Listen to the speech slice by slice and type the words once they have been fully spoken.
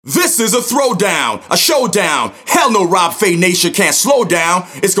This is a throwdown, a showdown. Hell no, Rob Fay Nation can't slow down.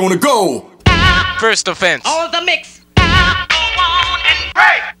 It's gonna go. First offense. All the mix. Okay,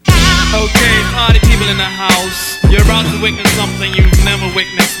 party people in the house. You're about to witness something you've never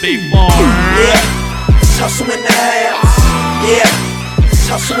witnessed before. Yeah, it's hustle in the house. Yeah, it's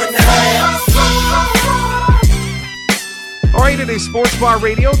hustle in the house. All right, it is Sports Bar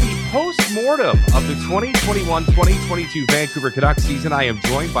Radio, the post-mortem of the 2021-2022 Vancouver Canucks season. I am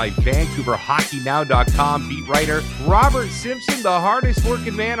joined by VancouverHockeyNow.com beat writer Robert Simpson, the hardest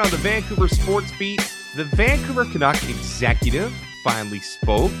working man on the Vancouver sports beat. The Vancouver Canuck executive finally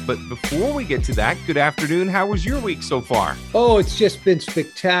spoke, but before we get to that, good afternoon. How was your week so far? Oh, it's just been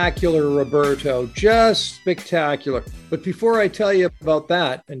spectacular, Roberto. Just spectacular. But before I tell you about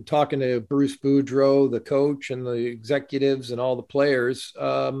that and talking to Bruce Boudreau, the coach, and the executives and all the players,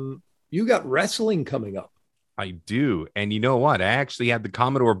 you got wrestling coming up. I do. And you know what? I actually had the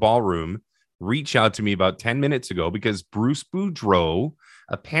Commodore Ballroom reach out to me about 10 minutes ago because Bruce Boudreau,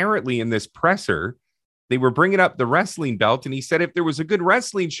 apparently in this presser, they were bringing up the wrestling belt, and he said if there was a good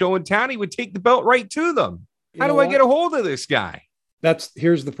wrestling show in town, he would take the belt right to them. How do I get a hold of this guy?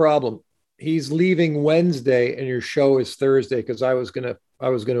 Here's the problem. He's leaving Wednesday, and your show is Thursday because I was gonna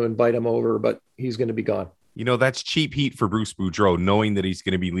invite him over, but he's gonna be gone. You know, that's cheap heat for Bruce Boudreau, knowing that he's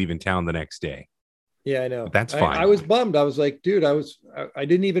going to be leaving town the next day. Yeah, I know. But that's fine. I was bummed. I was like, dude, I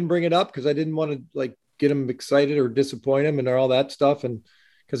didn't even bring it up because I didn't want to get him excited or disappoint him and all that stuff, and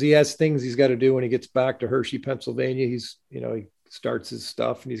because he has things he's got to do when he gets back to Hershey, Pennsylvania. He starts his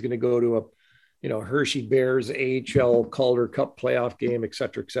stuff, and he's going to go to a Hershey Bears AHL Calder Cup playoff game, et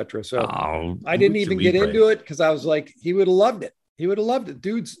cetera, et cetera. So I didn't even get into it because I was like, he would have loved it. He would have loved it.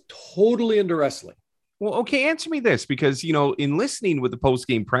 Dude's totally into wrestling. Well, okay, answer me this, because, in listening with the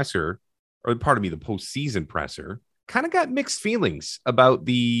post-game presser, or pardon me, the postseason presser, kind of got mixed feelings about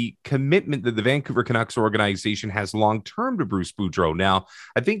the commitment that the Vancouver Canucks organization has long-term to Bruce Boudreau. Now,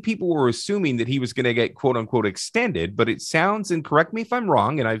 I think people were assuming that he was going to get quote-unquote extended, but it sounds, and correct me if I'm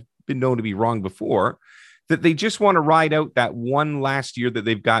wrong, and I've been known to be wrong before, that they just want to ride out that one last year that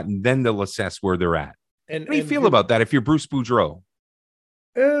they've got, and then they'll assess where they're at. What do you feel about that if you're Bruce Boudreau?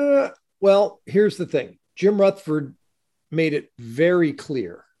 Well, here's the thing. Jim Rutherford made it very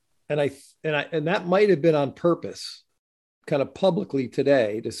clear, and that might have been on purpose, kind of publicly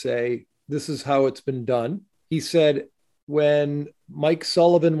today, to say this is how it's been done. He said when Mike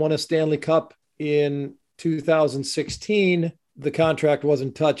Sullivan won a Stanley Cup in 2016, the contract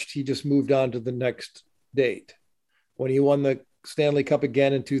wasn't touched. He just moved on to the next date. When he won the Stanley Cup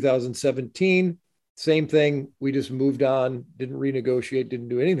again in 2017, same thing. We just moved on, didn't renegotiate, didn't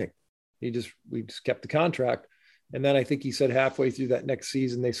do anything. We just kept the contract. And then I think he said halfway through that next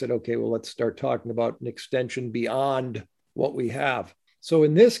season, they said, okay, well, let's start talking about an extension beyond what we have. So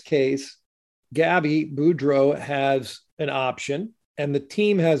in this case, Gabby Boudreau has an option, and the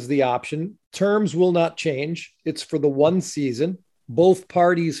team has the option. Terms will not change. It's for the one season. Both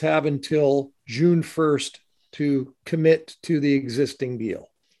parties have until June 1st to commit to the existing deal.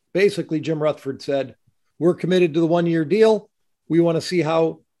 Basically, Jim Rutherford said, we're committed to the one-year deal. We want to see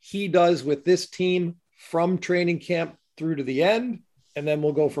how he does with this team from training camp through to the end, and then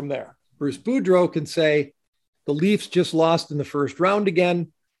we'll go from there. Bruce Boudreau can say, the Leafs just lost in the first round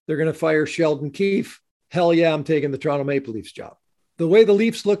again. They're going to fire Sheldon Keefe. Hell yeah, I'm taking the Toronto Maple Leafs job. The way the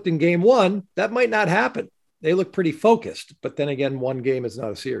Leafs looked in game one, that might not happen. They look pretty focused, but then again, one game is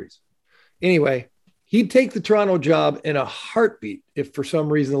not a series. Anyway, he'd take the Toronto job in a heartbeat if for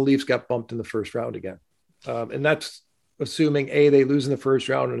some reason the Leafs got bumped in the first round again. And that's assuming A, they lose in the first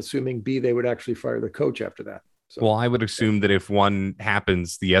round, and assuming B, they would actually fire the coach after that. So, well, I would assume that if one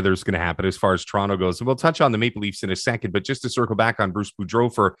happens, the other's going to happen as far as Toronto goes. And we'll touch on the Maple Leafs in a second, but just to circle back on Bruce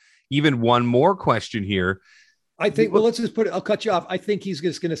Boudreau for even one more question here. I think, well, let's just put it, I'll cut you off. I think he's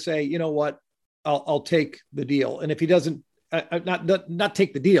just going to say, you know what, I'll take the deal. And if he doesn't, not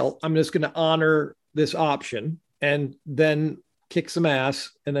take the deal, I'm just going to honor this option and then kick some ass,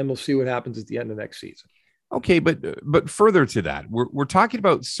 and then we'll see what happens at the end of next season. Okay, but further to that, we're talking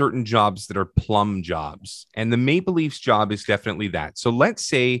about certain jobs that are plum jobs, and the Maple Leafs job is definitely that. So let's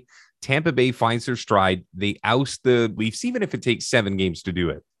say Tampa Bay finds their stride, they oust the Leafs, even if it takes 7 games to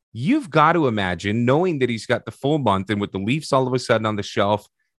do it. You've got to imagine, knowing that he's got the full month, and with the Leafs all of a sudden on the shelf,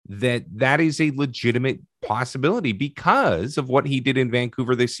 that is a legitimate possibility because of what he did in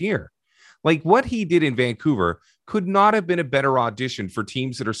Vancouver this year. Like, what he did in Vancouver could not have been a better audition for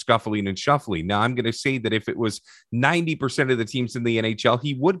teams that are scuffling and shuffling. Now, I'm going to say that if it was 90% of the teams in the NHL,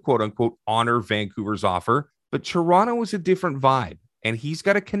 he would, quote unquote, honor Vancouver's offer. But Toronto was a different vibe, and he's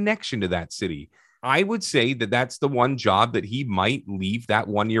got a connection to that city. I would say that that's the one job that he might leave that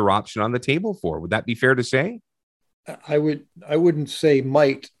 1-year option on the table for. Would that be fair to say? I wouldn't say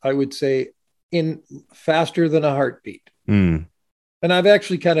might. I would say in faster than a heartbeat. Mm. And I've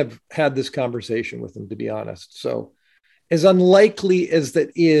actually kind of had this conversation with him, to be honest. So as unlikely as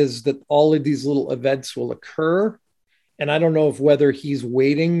that is that all of these little events will occur, and I don't know if whether he's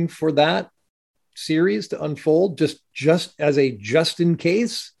waiting for that series to unfold just as a just in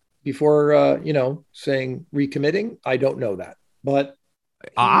case before saying recommitting. I don't know that, but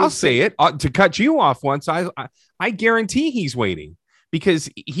I'll say it to cut you off once. I guarantee he's waiting, because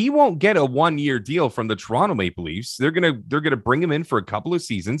he won't get a 1-year deal from the Toronto Maple Leafs. They're gonna bring him in for a couple of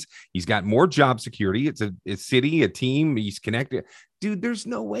seasons. He's got more job security. It's a city, a team. He's connected. Dude, there's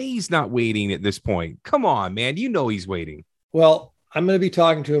no way he's not waiting at this point. Come on, man. You know he's waiting. Well, I'm going to be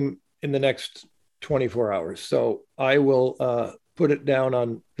talking to him in the next 24 hours. So I will put it down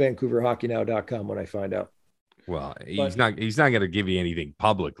on VancouverHockeyNow.com when I find out. Well, he's not going to give you anything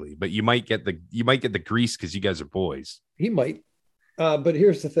publicly, but you might get the grease because you guys are boys. He might. But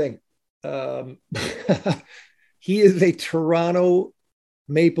here's the thing. He is a Toronto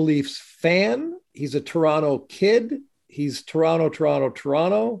Maple Leafs fan. He's a Toronto kid. He's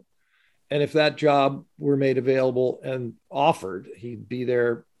Toronto. And if that job were made available and offered, he'd be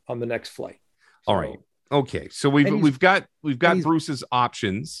there on the next flight. So, all right. Okay. So we've got Bruce's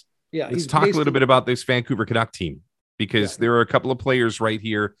options. Yeah. Let's talk a little bit about this Vancouver Canuck team, because there are a couple of players right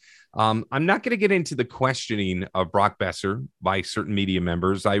here. I'm not going to get into the questioning of Brock Boeser by certain media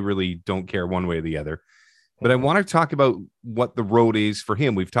members. I really don't care one way or the other. But I want to talk about what the road is for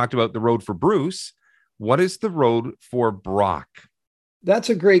him. We've talked about the road for Bruce. What is the road for Brock? That's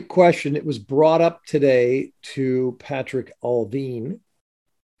a great question. It was brought up today to Patrick Allvin,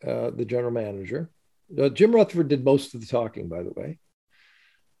 the general manager. Jim Rutherford did most of the talking, by the way.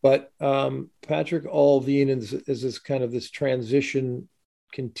 But Patrick Allvin, as this kind of this transition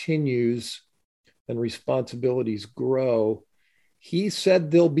continues and responsibilities grow, he said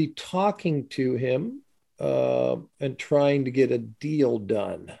they'll be talking to him and trying to get a deal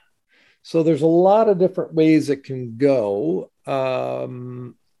done. So there's a lot of different ways it can go. I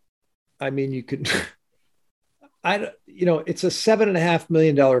mean, you could, it's a $7.5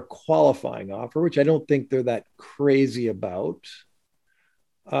 million qualifying offer, which I don't think they're that crazy about.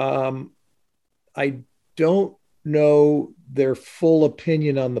 I don't know their full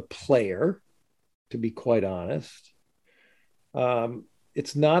opinion on the player, to be quite honest.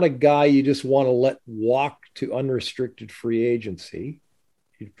 It's not a guy you just want to let walk to unrestricted free agency.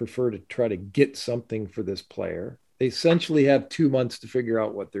 You'd prefer to try to get something for this player. They essentially have 2 months to figure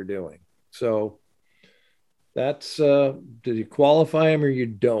out what they're doing. So that's, do you qualify him or you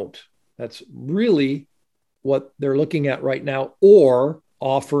don't? That's really what they're looking at right now, or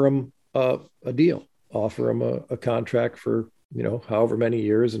offer him a deal, offer him a contract for, however many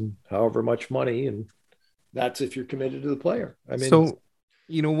years and however much money. And that's if you're committed to the player. I mean, so,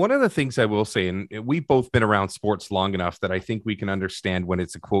 one of the things I will say, and we've both been around sports long enough that I think we can understand when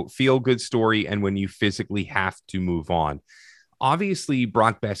it's a quote feel good story and when you physically have to move on. Obviously,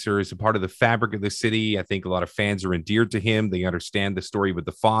 Brock Boeser is a part of the fabric of the city. I think a lot of fans are endeared to him. They understand the story with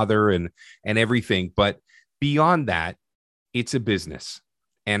the father and everything. But beyond that, it's a business.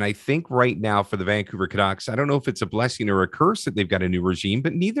 And I think right now for the Vancouver Canucks, I don't know if it's a blessing or a curse that they've got a new regime,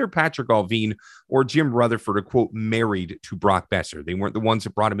 but neither Patrick Allvin or Jim Rutherford are, quote, married to Brock Boeser. They weren't the ones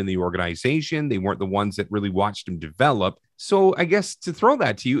that brought him in the organization. They weren't the ones that really watched him develop. So I guess to throw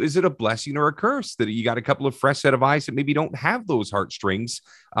that to you, is it a blessing or a curse that you got a couple of fresh set of eyes that maybe don't have those heartstrings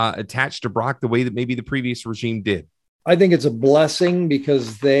attached to Brock the way that maybe the previous regime did? I think it's a blessing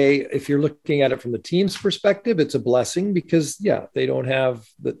because if you're looking at it from the team's perspective, it's a blessing because, they don't have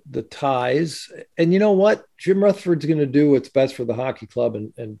the ties. And you know what? Jim Rutherford's going to do what's best for the hockey club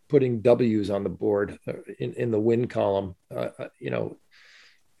and putting W's on the board in the win column.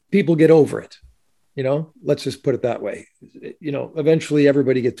 People get over it. Let's just put it that way. Eventually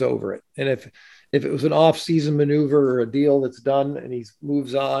everybody gets over it. And if it was an off-season maneuver or a deal that's done and he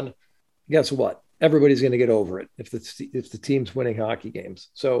moves on, guess what? Everybody's going to get over it if the team's winning hockey games.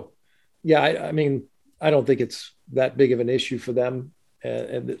 So, I mean, I don't think it's that big of an issue for them,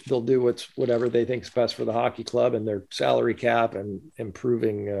 and they'll do whatever they think is best for the hockey club and their salary cap and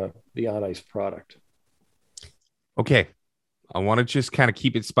improving the on-ice product. Okay. I want to just kind of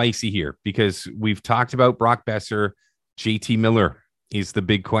keep it spicy here because we've talked about Brock Boeser. JT Miller is the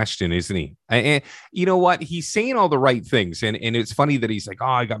big question, isn't he? And you know what? He's saying all the right things. And it's funny that he's like,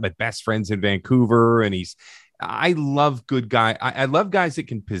 I got my best friends in Vancouver. And I love good guy. I love guys that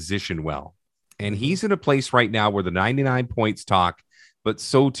can position well. And he's in a place right now where the 99 points talk, but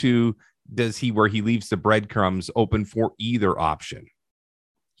so too does he where he leaves the breadcrumbs open for either option?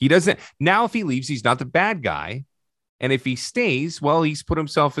 He doesn't. Now, if he leaves, he's not the bad guy. And if he stays, well, he's put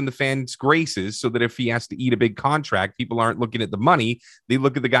himself in the fans' graces so that if he has to eat a big contract, people aren't looking at the money. They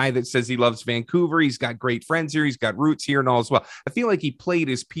look at the guy that says he loves Vancouver. He's got great friends here. He's got roots here and all as well. I feel like he played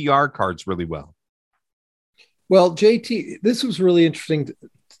his PR cards really well. Well, JT, this was really interesting.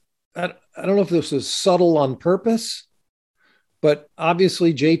 I don't know if this was subtle on purpose, but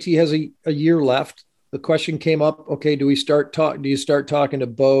obviously JT has a year left. The question came up, okay, do you start talking to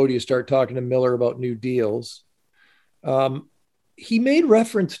Bo? Do you start talking to Miller about new deals? He made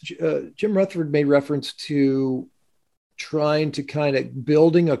reference, Jim Rutherford made reference to trying to kind of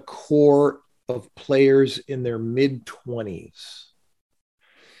building a core of players in their mid-20s.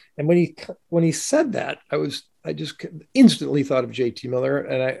 And when he said that, I just instantly thought of JT Miller.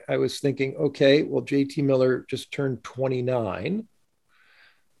 And I was thinking, okay, well, JT Miller just turned 29.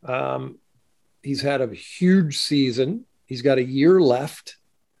 He's had a huge season. He's got a year left.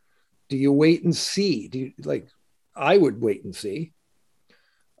 Do you wait and see? I would wait and see,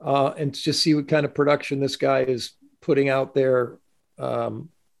 and just see what kind of production this guy is putting out there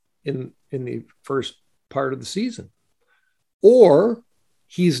in the first part of the season. Or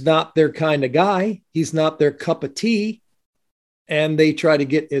he's not their kind of guy. He's not their cup of tea, and they try to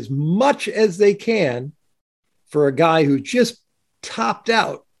get as much as they can for a guy who just topped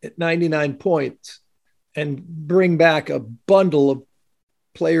out at 99 points and bring back a bundle of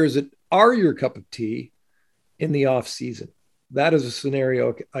players that are your cup of tea in the off season. That is a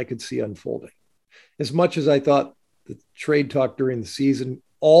scenario I could see unfolding. As much as I thought the trade talk during the season,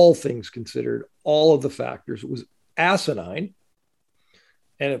 all things considered, all of the factors, was asinine.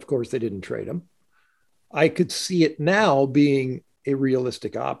 And of course they didn't trade him. I could see it now being a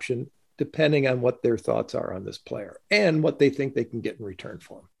realistic option, depending on what their thoughts are on this player and what they think they can get in return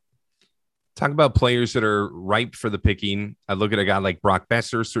for him. Talk about players that are ripe for the picking. I look at a guy like Brock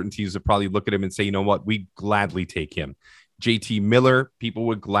Besser. Certain teams would probably look at him and say, you know what, we'd gladly take him. JT Miller, people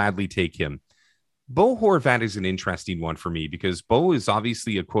would gladly take him. Bo Horvat is an interesting one for me because Bo is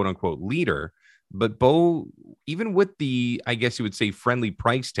obviously a quote unquote leader, but Bo, even with the, I guess you would say, friendly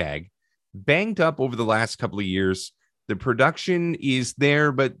price tag, banged up over the last couple of years. The production is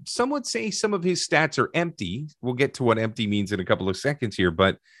there, but some would say some of his stats are empty. We'll get to what empty means in a couple of seconds here,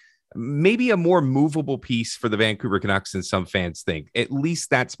 but maybe a more movable piece for the Vancouver Canucks than some fans think. At least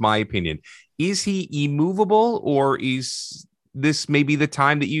that's my opinion. Is he immovable, or is this maybe the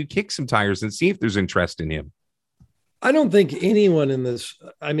time that you kick some tires and see if there's interest in him? I don't think anyone in this,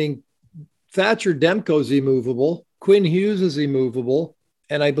 I mean, Thatcher Demko's immovable. Quinn Hughes is immovable.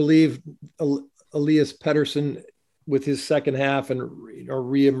 And I believe Elias Pettersson with his second half and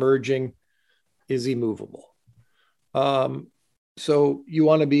reemerging is immovable. So you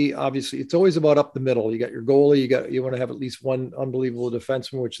want to be, obviously, it's always about up the middle. You got your goalie, you want to have at least one unbelievable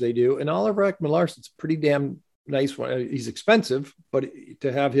defenseman, which they do. And Oliver Ekman-Larsson's a pretty damn nice one. He's expensive, but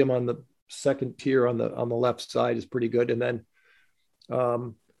to have him on the second tier on the left side is pretty good. And then,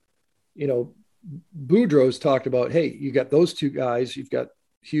 Boudreau's talked about, hey, you got those two guys, you've got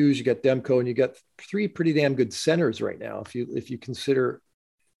Hughes, you got Demko, and you got three pretty damn good centers right now. If you consider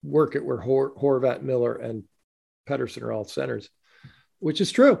work it where Horvat, Miller, and Pettersson are all centers, which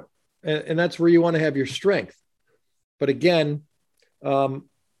is true. And that's where you want to have your strength. But again, I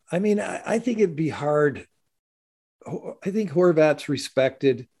think it'd be hard. I think Horvat's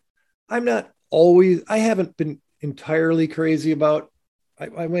respected. I haven't been entirely crazy about,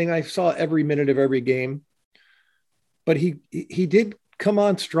 I mean, I saw every minute of every game, but he did come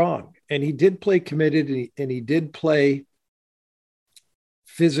on strong, and he did play committed, and he did play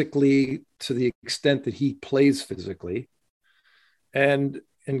physically to the extent that he plays physically, and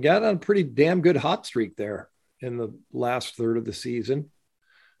got on a pretty damn good hot streak there in the last third of the season.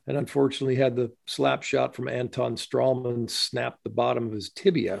 And unfortunately had the slap shot from Anton Strawman snap the bottom of his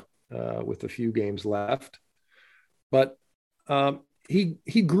tibia with a few games left. But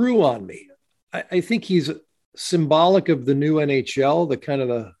he grew on me. I think he's symbolic of the new NHL, the kind of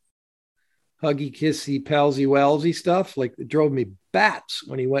the huggy, kissy, palsy, walsy stuff. Like, it drove me bats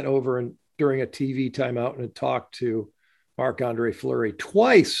when he went over and during a TV timeout and talked to Marc-Andre Fleury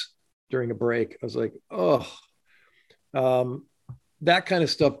twice during a break. I was like, oh, that kind of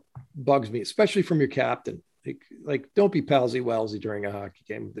stuff bugs me, especially from your captain. Like don't be palsy-walsy during a hockey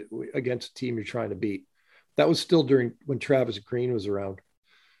game against a team you're trying to beat. That was still when Travis Green was around.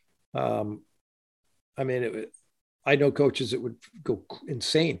 I know coaches that would go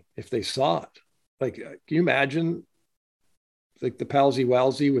insane if they saw it. Like, can you imagine like the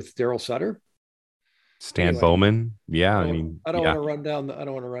palsy-walsy with Daryl Sutter? Stan Anyway, Bowman. Yeah, I don't want to run down. I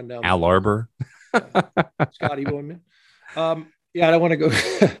don't want to run down. Al Arbor. Scotty Bowman. Yeah, I don't want to go.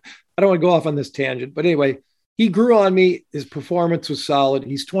 I don't want to go off on this tangent, but anyway, he grew on me. His performance was solid.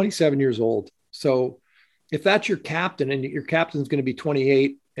 He's 27 years old. So if that's your captain and your captain's going to be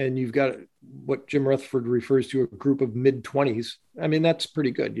 28 and you've got what Jim Rutherford refers to a group of mid-20s, I mean, that's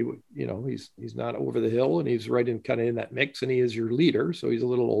pretty good. You know, he's not over the hill and he's right in kind of in that mix, and he is your leader. So he's a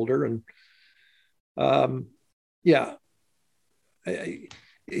little older. And yeah,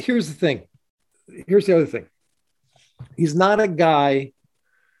 here's the thing. Here's the other thing. He's not a guy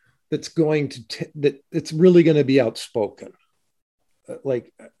that's going to that's really going to be outspoken.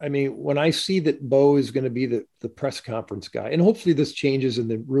 Like, I mean, when I see that Bo is going to be the press conference guy, and hopefully this changes and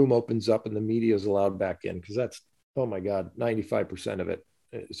the room opens up and the media is allowed back in, because that's, oh my God, 95% of it,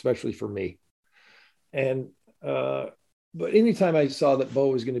 especially for me. And, but anytime I saw that Bo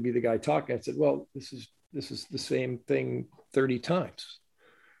was going to be the guy talking, I said, well, this is the same thing 30 times,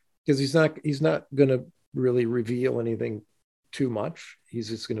 because he's not going to really reveal anything too much. He's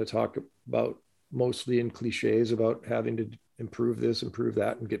just going to talk about mostly in cliches about having to improve this, improve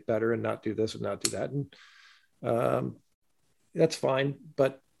that, and get better, and not do this and not do that. And that's fine,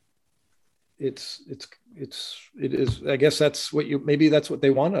 but it is, I guess that's what that's what they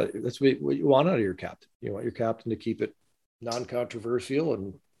want. That's what you want out of your captain. You want your captain to keep it non-controversial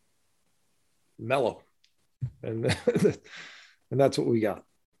and mellow. And, and that's what we got.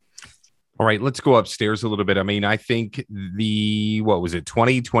 All right, let's go upstairs a little bit. I mean, I think what was it,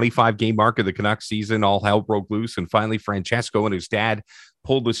 25 game mark of the Canucks season, all hell broke loose. And finally, Francesco and his dad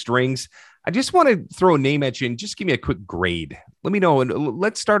pulled the strings. I just want to throw a name at you and just give me a quick grade. Let me know. And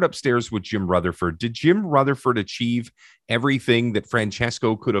let's start upstairs with Jim Rutherford. Did Jim Rutherford achieve everything that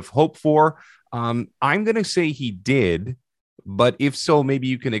Francesco could have hoped for? I'm going to say he did. But if so, maybe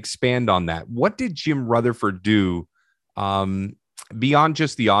you can expand on that. What did Jim Rutherford do beyond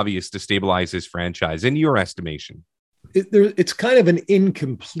just the obvious to stabilize his franchise, in your estimation? It's kind of an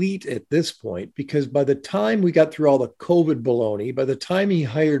incomplete at this point, because by the time we got through all the COVID baloney, by the time he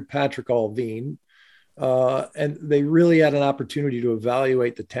hired Patrick Allvin, and they really had an opportunity to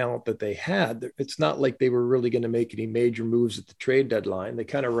evaluate the talent that they had, it's not like they were really going to make any major moves at the trade deadline. They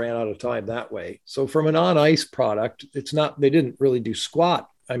kind of ran out of time that way. So from an on-ice product, they didn't really do squat.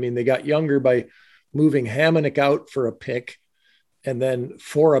 I mean, they got younger by moving Hamonic out for a pick, and then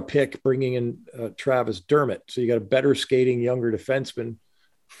for a pick, bringing in Travis Dermott. So you got a better skating, younger defenseman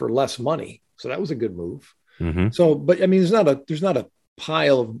for less money. So that was a good move. Mm-hmm. So, but I mean, there's not a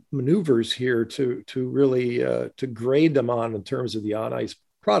pile of maneuvers here to really to grade them on in terms of the on ice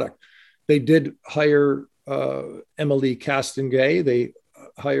product. They did hire Emily Castonguay. They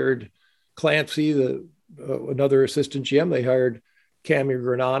hired Clancy, another assistant GM. They hired Cammy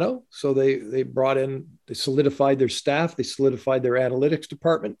Granado. So they solidified their staff. They solidified their analytics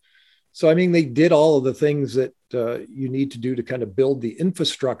department. So, I mean, they did all of the things that you need to do to kind of build the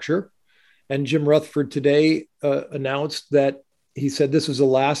infrastructure. And Jim Rutherford today announced that he said, this is the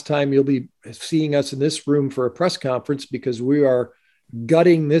last time you'll be seeing us in this room for a press conference, because we are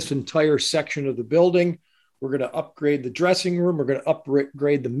gutting this entire section of the building. We're going to upgrade the dressing room. We're going to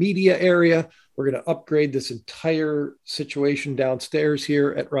upgrade the media area. We're going to upgrade this entire situation downstairs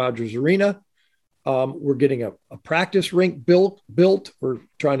here at Rogers Arena. We're getting a practice rink built. We're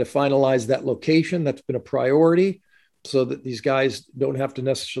trying to finalize that location. That's been a priority, so that these guys don't have to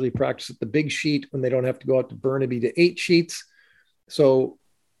necessarily practice at the big sheet when they don't have to go out to Burnaby to 8 sheets. So,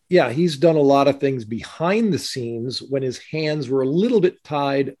 yeah, he's done a lot of things behind the scenes when his hands were a little bit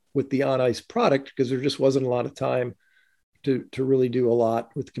tied with the on-ice product, because there just wasn't a lot of time to really do a lot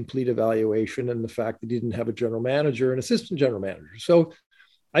with complete evaluation, and the fact that he didn't have a general manager and assistant general manager. So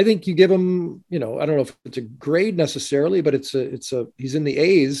I think you give him, I don't know if it's a grade necessarily, but he's in the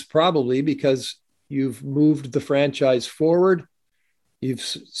A's probably, because you've moved the franchise forward. You've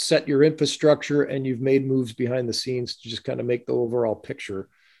set your infrastructure, and you've made moves behind the scenes to just kind of make the overall picture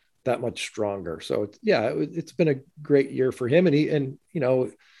that much stronger. So it's been a great year for him. And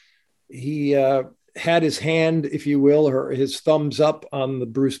he had his hand, if you will, or his thumbs up on the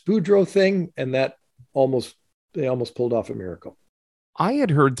Bruce Boudreau thing. And they almost pulled off a miracle. I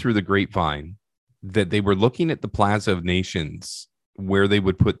had heard through the grapevine that they were looking at the Plaza of Nations, where they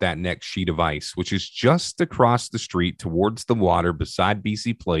would put that next sheet of ice, which is just across the street towards the water beside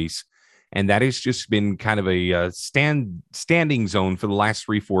BC Place. And that has just been kind of a standing zone for the last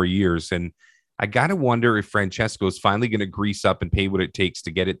 3-4 years. And I got to wonder if Francesco is finally going to grease up and pay what it takes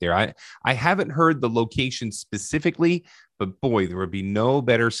to get it there. I haven't heard the location specifically, but boy, there would be no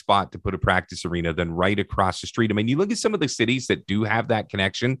better spot to put a practice arena than right across the street. I mean, you look at some of the cities that do have that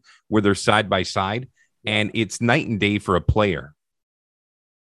connection where they're side by side. and it's night and day for a player.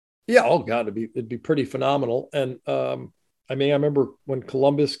 Yeah. Oh God, it'd be pretty phenomenal. And I remember when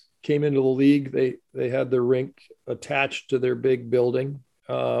Columbus came into the league, they had their rink attached to their big building.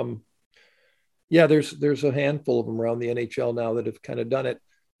 There's a handful of them around the NHL now that have kind of done it.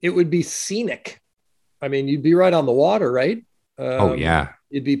 It would be scenic. I mean, you'd be right on the water, right? Oh yeah,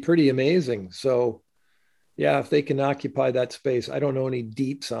 it'd be pretty amazing. So yeah, if they can occupy that space, I don't know any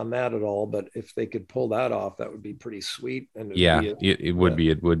deeps on that at all, but if they could pull that off, that would be pretty sweet. And it would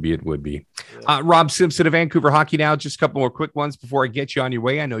be. Rob Simpson of Vancouver Hockey Now. Just a couple more quick ones before I get you on your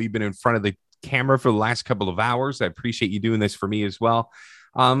way. I know you've been in front of the camera for the last couple of hours. I appreciate you doing this for me as well.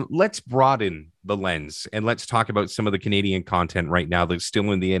 Let's broaden the lens and let's talk about some of the Canadian content right now that's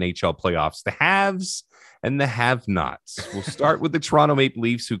still in the NHL playoffs. The haves and the have-nots. We'll start with the Toronto Maple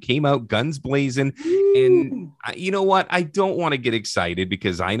Leafs, who came out guns blazing. And you know what? I don't want to get excited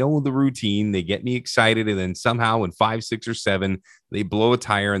because I know the routine. They get me excited, and then somehow in 5, 6, or 7, they blow a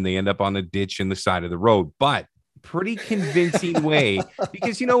tire and they end up on a ditch in the side of the road. But pretty convincing way,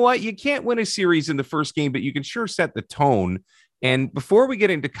 because you know what? You can't win a series in the first game, but you can sure set the tone. And before we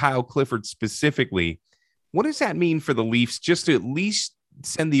get into Kyle Clifford specifically, what does that mean for the Leafs just to at least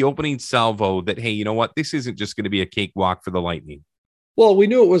send the opening salvo that, hey, you know what? This isn't just going to be a cakewalk for the Lightning. Well, we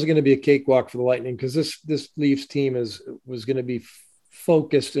knew it wasn't going to be a cakewalk for the Lightning because this Leafs team was going to be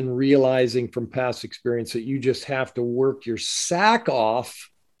focused and realizing from past experience that you just have to work your sack off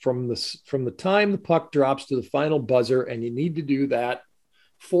from the time the puck drops to the final buzzer, and you need to do that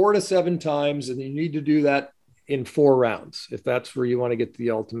 4 to 7 times, and you need to do that in 4 rounds if that's where you want to get to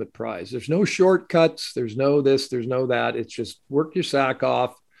the ultimate prize. There's no shortcuts. There's no this. There's no that. It's just work your sack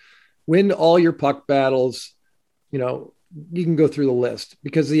off, win all your puck battles. You know, you can go through the list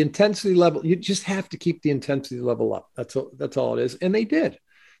because the intensity level, you just have to keep the intensity level up. That's all it is. And they did.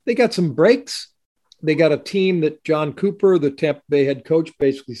 They got some breaks. They got a team that John Cooper, the Tampa Bay head coach,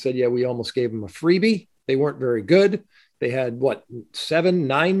 basically said, yeah, we almost gave them a freebie. They weren't very good. They had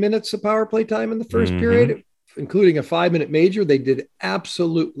 7-9 minutes of power play time in the first period, including a 5-minute major. They did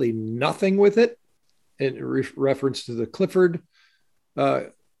absolutely nothing with it in reference to the Clifford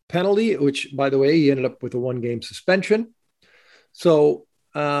penalty, which, by the way, he ended up with a 1-game suspension. So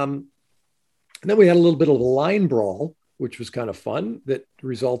and then we had a little bit of a line brawl, which was kind of fun, that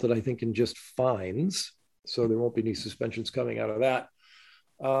resulted, I think, in just fines. So there won't be any suspensions coming out of that.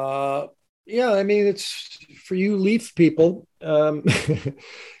 Yeah, I mean, it's for you Leaf people.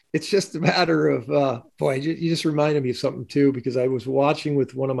 It's just a matter of, you just reminded me of something too, because I was watching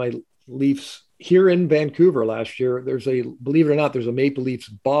with one of my Leafs here in Vancouver last year. Believe it or not, there's a Maple Leafs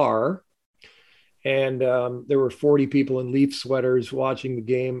bar. And there were 40 people in Leaf sweaters watching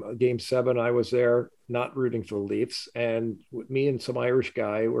the game 7. I was there, not rooting for the Leafs. And me and some Irish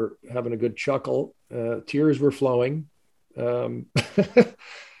guy were having a good chuckle. Tears were flowing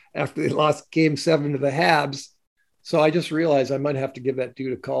after they lost game 7 to the Habs. So I just realized I might have to give that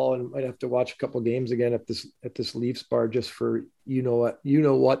dude a call and might have to watch a couple of games again at this Leafs bar just for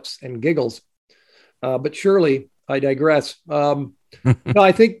what's and giggles. But surely I digress. No,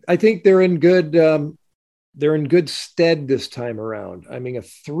 I think they're in good stead this time around. I mean, a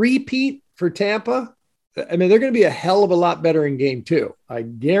 3-peat for Tampa. I mean, they're going to be a hell of a lot better in game 2. I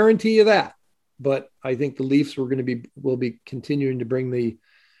guarantee you that. But I think the Leafs will be continuing to bring the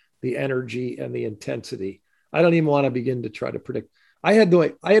energy and the intensity. I don't even want to begin to try to predict. I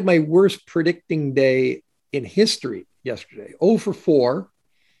had my worst predicting day in history yesterday. 0 for 4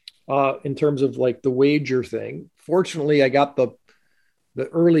 in terms of like the wager thing. Fortunately, I got the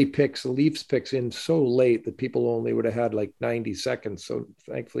early picks, the Leafs picks in so late that people only would have had like 90 seconds. So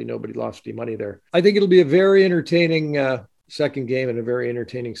thankfully, nobody lost any money there. I think it'll be a very entertaining second game and a very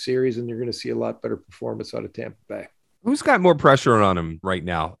entertaining series, and you're going to see a lot better performance out of Tampa Bay. Who's got more pressure on him right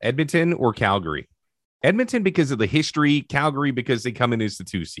now, Edmonton or Calgary? Edmonton because of the history, Calgary because they come in as the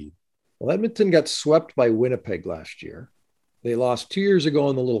 2 seed. Well, Edmonton got swept by Winnipeg last year. They lost 2 years ago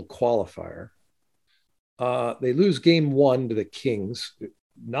in the little qualifier. They lose game 1 to the Kings,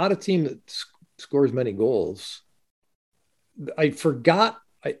 not a team that scores many goals. I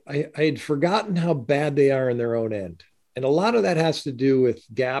had forgotten how bad they are in their own end. And a lot of that has to do with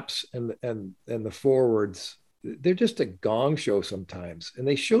gaps and the forwards. They're just a gong show sometimes. And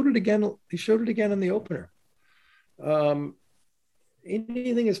they showed it again. They showed it again in the opener.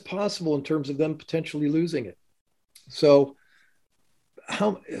 Anything is possible in terms of them potentially losing it. So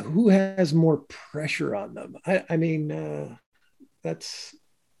who has more pressure on them? I mean, it's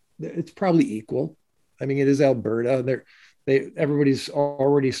probably equal. I mean, it is Alberta. Everybody's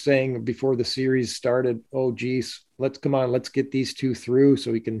already saying before the series started, oh, geez, let's get these 2 through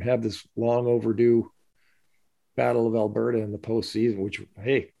so we can have this long overdue Battle of Alberta in the postseason, which,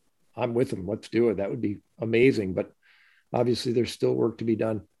 hey, I'm with them. Let's do it. That would be amazing. But obviously, there's still work to be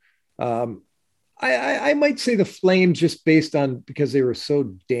done. I might say the Flames, just based on because they were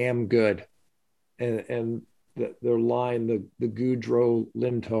so damn good, and their line, the Goudreau,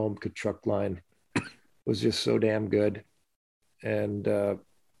 Lindholm, Kachuk line, was just so damn good, and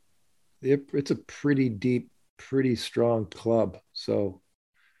it's a pretty deep, pretty strong club. So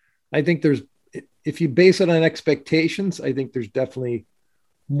I think if you base it on expectations, I think there's definitely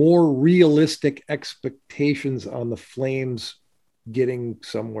more realistic expectations on the Flames getting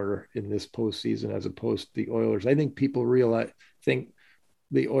somewhere in this postseason as opposed to the Oilers. I think people think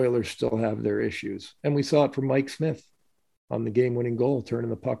the Oilers still have their issues. And we saw it from Mike Smith on the game-winning goal,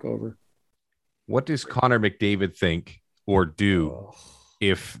 turning the puck over. What does Connor McDavid think or do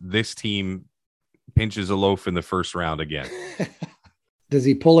if this team pinches a loaf in the first round again? Does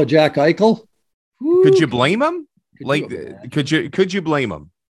he pull a Jack Eichel? Could you blame him? Could you blame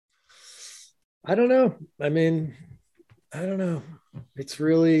him? I don't know. I mean, I don't know. It's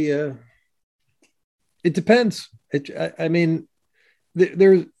really, it depends. I mean,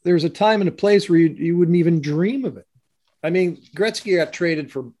 there's a time and a place where you wouldn't even dream of it. I mean, Gretzky got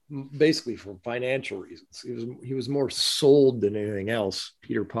traded basically for financial reasons. He was more sold than anything else.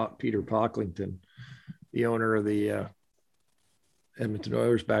 Peter Pocklington, the owner of the Edmonton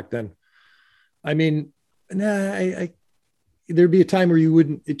Oilers back then. I mean, there'd be a time where you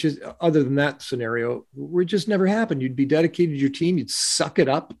wouldn't, it just, other than that scenario, where it just never happened. You'd be dedicated to your team. You'd suck it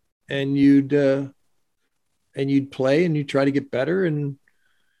up and you'd play and you'd try to get better. And,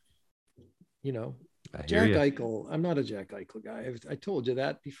 Jack Eichel, I'm not a Jack Eichel guy. I told you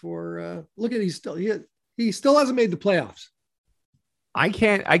that before. Look at, he still hasn't made the playoffs. I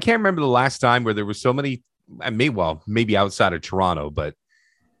can't remember the last time where there was so many, maybe outside of Toronto, but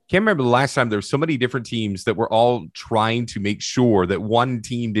can't remember the last time there were so many different teams that were all trying to make sure that one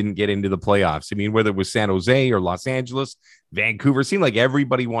team didn't get into the playoffs. I mean, whether it was San Jose or Los Angeles, Vancouver, it seemed like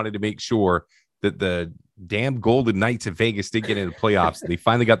everybody wanted to make sure that the damn Golden Knights of Vegas did get into the playoffs. They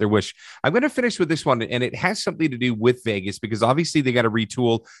finally got their wish. I'm going to finish with this one, and it has something to do with Vegas because obviously they got to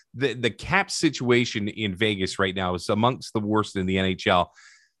retool. The cap situation in Vegas right now is amongst the worst in the NHL.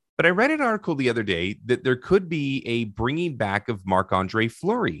 But I read an article the other day that there could be a bringing back of Marc-Andre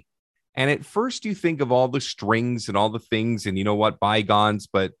Fleury. And at first you think of all the strings and all the things and bygones.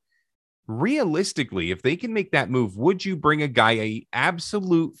 But realistically, if they can make that move, would you bring a guy, a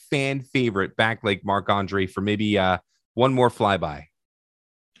absolute fan favorite back like Marc-Andre for maybe one more flyby?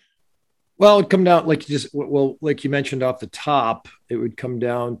 Well, it'd come down like you mentioned off the top, it would come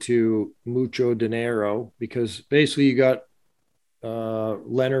down to mucho dinero because basically you got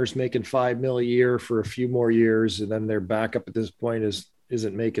Leonard's making $5 million a year for a few more years, and then their backup at this point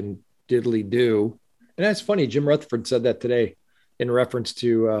isn't making diddly do. And that's funny. Jim Rutherford said that today in reference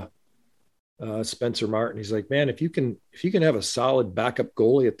to Spencer Martin. He's like, man, if you can have a solid backup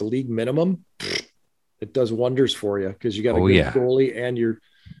goalie at the league minimum, it does wonders for you because you got a good goalie and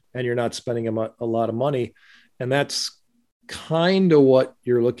you're not spending a lot of money, and that's kind of what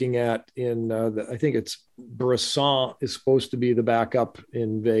you're looking at in I think it's Brisson is supposed to be the backup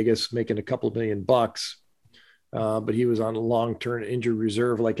in Vegas, making a couple of $1 million, but he was on a long-term injury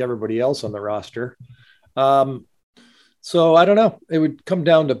reserve like everybody else on the roster. So I don't know. It would come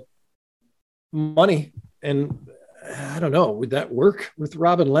down to money, and I don't know. Would that work with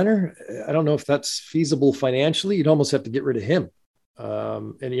Robin Leonard? I don't know if that's feasible financially. You'd almost have to get rid of him,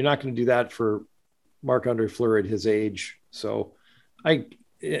 and you're not going to do that for Marc-Andre Fleury at his age. So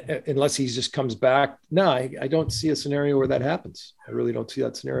unless he just comes back, I don't see a scenario where that happens. I really don't see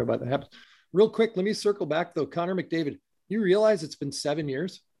that scenario about that happens. Real quick, let me circle back though. Connor McDavid, you realize it's been 7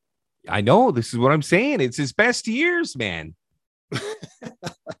 years? I know. This is what I'm saying. It's his best years, man.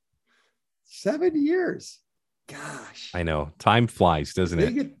 7 years. Gosh. I know. Time flies, doesn't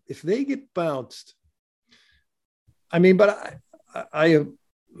it? If they get bounced, I mean, but I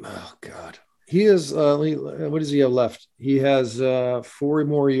oh God. He is, what does he have left? He has 4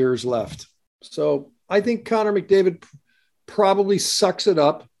 more years left. So I think Connor McDavid probably sucks it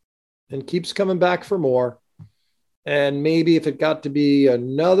up and keeps coming back for more. And maybe if it got to be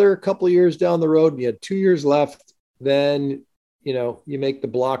another couple of years down the road and you had 2 years left, then, you make the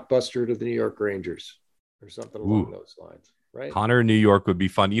blockbuster to the New York Rangers or something along those lines. Right. Connor in New York would be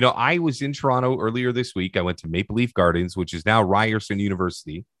fun. I was in Toronto earlier this week. I went to Maple Leaf Gardens, which is now Ryerson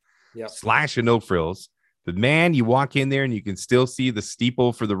University. Slash and no frills. But man, you walk in there and you can still see the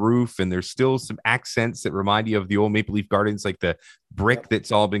steeple for the roof, and there's still some accents that remind you of the old Maple Leaf Gardens, like the brick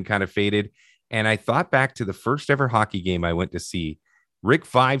that's all been kind of faded. And I thought back to the first ever hockey game I went to see, Rick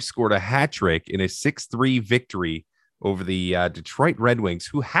Vaive scored a hat trick in a 6-3 victory over the Detroit Red Wings,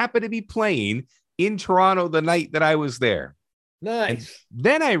 who happened to be playing in Toronto the night that I was there. Nice. And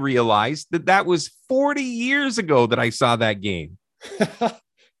then I realized that was 40 years ago that I saw that game.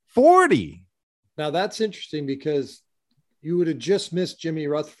 40. Now that's interesting because you would have just missed Jimmy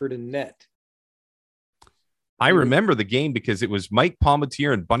Rutherford in net. I remember the game because it was Mike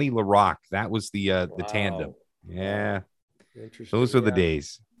Palmateer and Bunny LaRock. That was the tandem. Yeah. Interesting. Those were the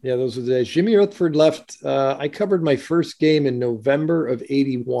days. Yeah, those were the days. Jimmy Rutherford left. I covered my first game in November of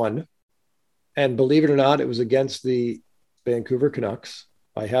 81. And believe it or not, it was against the Vancouver Canucks.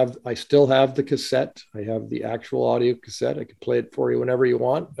 I still have the cassette. I have the actual audio cassette. I can play it for you whenever you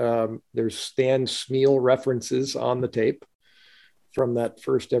want. There's Stan Smeal references on the tape from that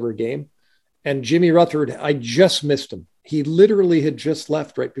first ever game. And Jimmy Rutherford, I just missed him. He literally had just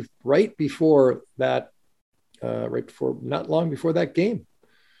left right before that, not long before that game.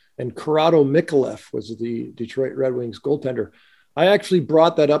 And Corrado Mikolev was the Detroit Red Wings goaltender. I actually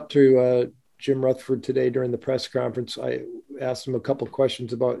brought that up to Jim Rutherford today during the press conference. I asked him a couple of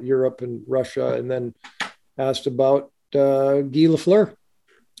questions about Europe and Russia, and then asked about Guy Lafleur.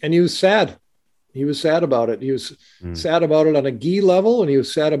 And he was sad. He was sad about it. He was sad about it on a Guy level, and he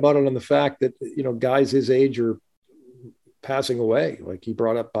was sad about it on the fact that, guys his age are passing away. Like he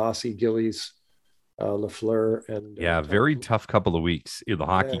brought up Bossy, Gillies, Lafleur, and very tough couple of weeks in the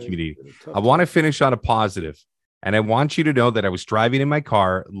hockey community. I want to finish on a positive, and I want you to know that I was driving in my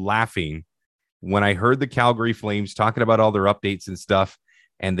car laughing when I heard the Calgary Flames talking about all their updates and stuff,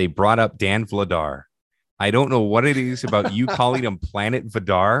 and they brought up Dan Vladar. I don't know what it is about you calling him Planet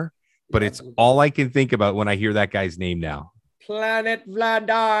Vladar, but it's all I can think about when I hear that guy's name now. Planet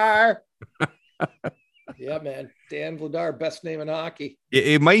Vladar. Yeah, man. Dan Vladar, best name in hockey.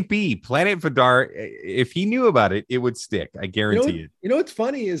 It might be Planet Vladar. If he knew about it, it would stick. I guarantee it. You know what's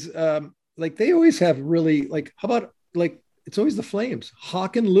funny is they always have really how about it's always the Flames.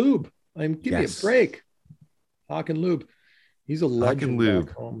 Hawk and Lube. Give me a break. Hawk and Lube. He's a legend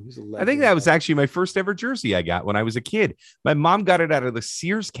back home. He's a legend. I think that was actually my first ever jersey I got when I was a kid. My mom got it out of the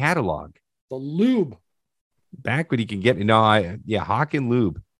Sears catalog. The Lube. Back when you can get Hawk and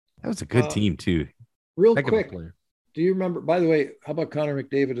Lube. That was a good team too. Real quick, do you remember? By the way, how about Connor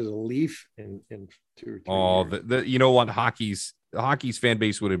McDavid as a Leaf in 2 or 3 years? The you know what? Hockey's fan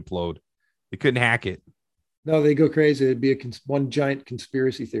base would implode. They couldn't hack it. No, they go crazy. It'd be one giant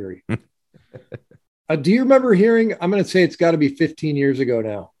conspiracy theory. Do you remember hearing? I'm going to say it's got to be 15 years ago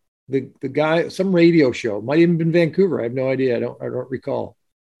now. The guy, some radio show, might even been Vancouver. I have no idea. I don't recall.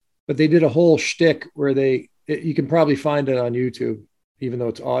 But they did a whole shtick where you can probably find it on YouTube, even though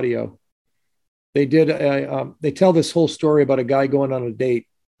it's audio. They did they tell this whole story about a guy going on a date,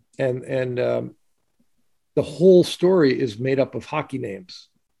 and the whole story is made up of hockey names.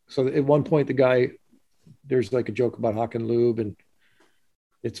 So at one point, there's a joke about Hawk and Lube, and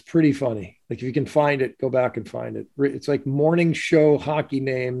it's pretty funny. If you can find it, go back and find it. It's like morning show hockey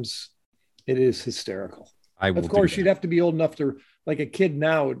names. It is hysterical. Of course, you'd have to be old enough to, like a kid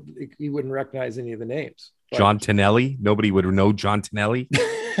now, you wouldn't recognize any of the names. John Tonelli. Nobody would know John Tonelli.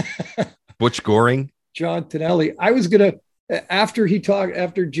 Butch Goring. John Tonelli. I was going to, after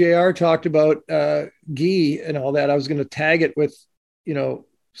JR talked about Guy and all that, I was going to tag it with,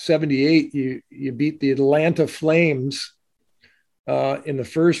 78, you beat the Atlanta Flames in the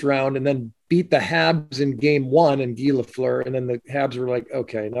first round, and then beat the Habs in game 1 and Guy Lafleur, and then the Habs were like,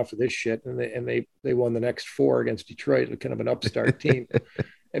 okay, enough of this shit, and they won the next 4 against Detroit, kind of an upstart team.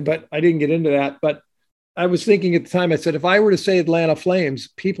 But I didn't get into that. But I was thinking at the time, I said, if I were to say Atlanta Flames,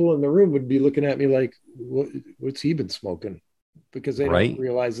 people in the room would be looking at me like, what's he been smoking? Because they don't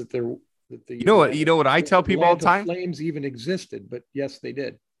realize that they're. You know what I tell people all the time? Flames even existed, but yes, they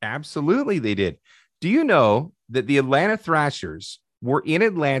did. Absolutely, they did. Do you know that the Atlanta Thrashers were in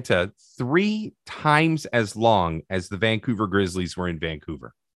Atlanta 3 times as long as the Vancouver Grizzlies were in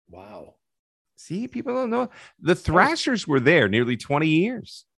Vancouver? Wow. See, people don't know. The Thrashers were there nearly 20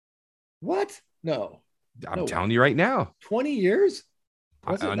 years. What? No. I'm telling you right now. 20 years?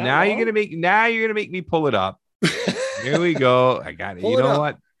 Now you're gonna make me pull it up. Here we go. I got it. You know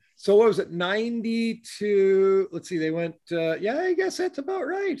what? So what was it? 92. Let's see. They went. I guess that's about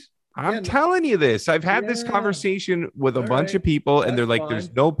right. I'm telling you this. I've had this conversation with a bunch of people, and they're like,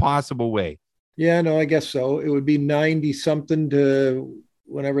 "There's no possible way." Yeah, no, I guess so. It would be 90 something to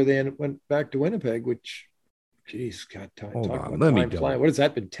whenever they went back to Winnipeg. Which, geez, God, hold on. Let me go. What has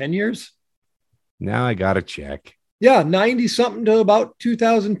that been? 10 years? Now I gotta check. Yeah, 90 something to about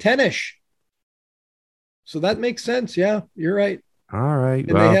 2010ish. So that makes sense. Yeah, you're right. All right.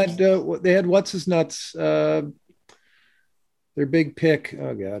 And they had what's his nuts? Their big pick.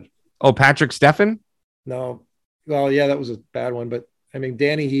 Oh God. Oh, Patrick Steffen? No. Well, yeah, that was a bad one. But I mean,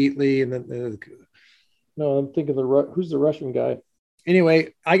 Danny Heatley, and then no, I'm thinking who's the Russian guy.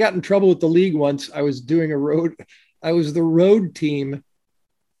 Anyway, I got in trouble with the league once. I was the road team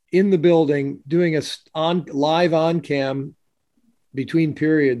in the building doing a live on cam between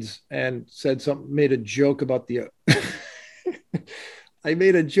periods, and made a joke about the I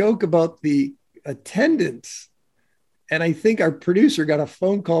made a joke about the attendance, and I think our producer got a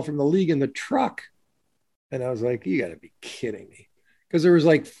phone call from the league in the truck, and I was like, you got to be kidding me, because there was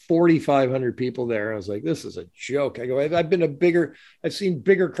like 4,500 people there. I was like, this is a joke. I go, I've seen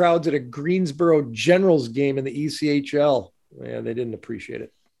bigger crowds at a Greensboro Generals game in the ECHL. Yeah, they didn't appreciate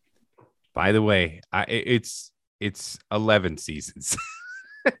it. By the way, it's 11 seasons.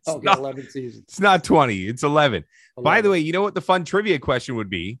 11 seasons. It's not 20. It's 11. By the way, you know what the fun trivia question would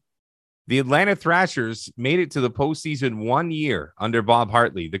be? The Atlanta Thrashers made it to the postseason 1 year under Bob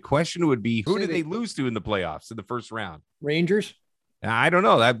Hartley. The question would be, who did they lose to in the playoffs in the first round? Rangers? I don't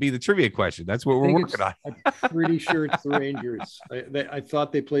know. That'd be the trivia question. That's what we're working on. I'm pretty sure it's the Rangers. I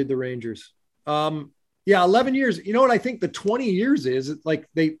thought they played the Rangers. Yeah, 11 years. You know what I think the 20 years is? Like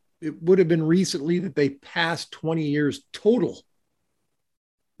it would have been recently that they passed 20 years total,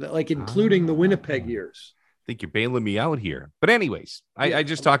 like including the Winnipeg years. I think you're bailing me out here. But anyways, I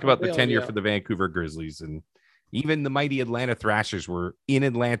just talked about the tenure for the Vancouver Grizzlies, and even the mighty Atlanta Thrashers were in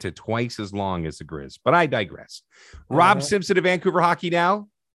Atlanta twice as long as the Grizz. But I digress. Rob Simpson of Vancouver Hockey Now,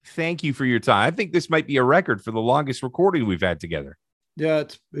 thank you for your time. I think this might be a record for the longest recording we've had together. Yeah,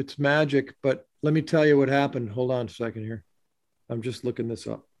 it's magic. But let me tell you what happened. Hold on a second here. I'm just looking this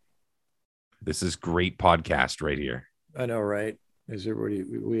up. This is great podcast right here. I know, right? Is everybody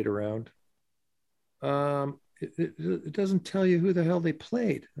wait around? It doesn't tell you who the hell they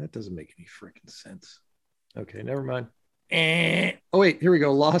played. That doesn't make any freaking sense. Okay, never mind. Oh, wait, here we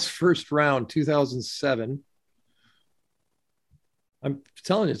go. Lost first round, 2007. I'm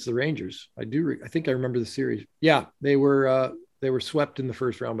telling you, it's the Rangers. I think I remember the series. Yeah, they were swept in the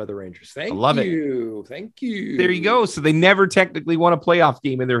first round by the Rangers. Thank you. Thank you. There you go. So they never technically won a playoff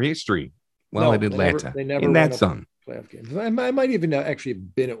game in their history. Well, in Atlanta, they never in that zone. Playoff games. I might even actually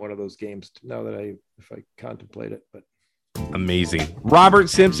have been at one of those games now that if I contemplate it. But amazing. Robert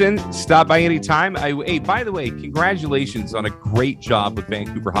Simpson, stop by anytime. Hey, by the way, congratulations on a great job with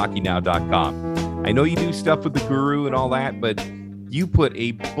VancouverHockeyNow.com. I know you do stuff with the Guru and all that, but you put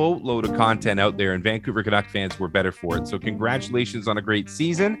a boatload of content out there, and Vancouver Canuck fans were better for it. So congratulations on a great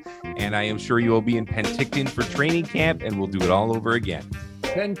season, and I am sure you will be in Penticton for training camp, and we'll do it all over again.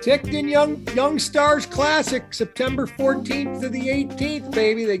 Penticton Young Stars Classic, September 14th to the 18th,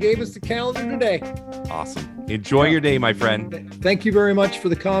 baby. They gave us the calendar today. Awesome. Enjoy your day, my friend. Thank you very much for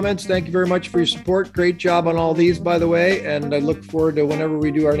the comments. Thank you very much for your support. Great job on all these, by the way, and I look forward to whenever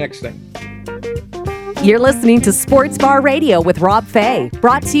we do our next thing. You're listening to Sports Bar Radio with Rob Fay,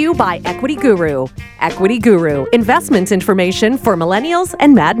 brought to you by Equity Guru. Equity Guru, investment information for millennials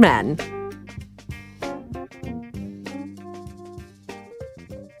and madmen.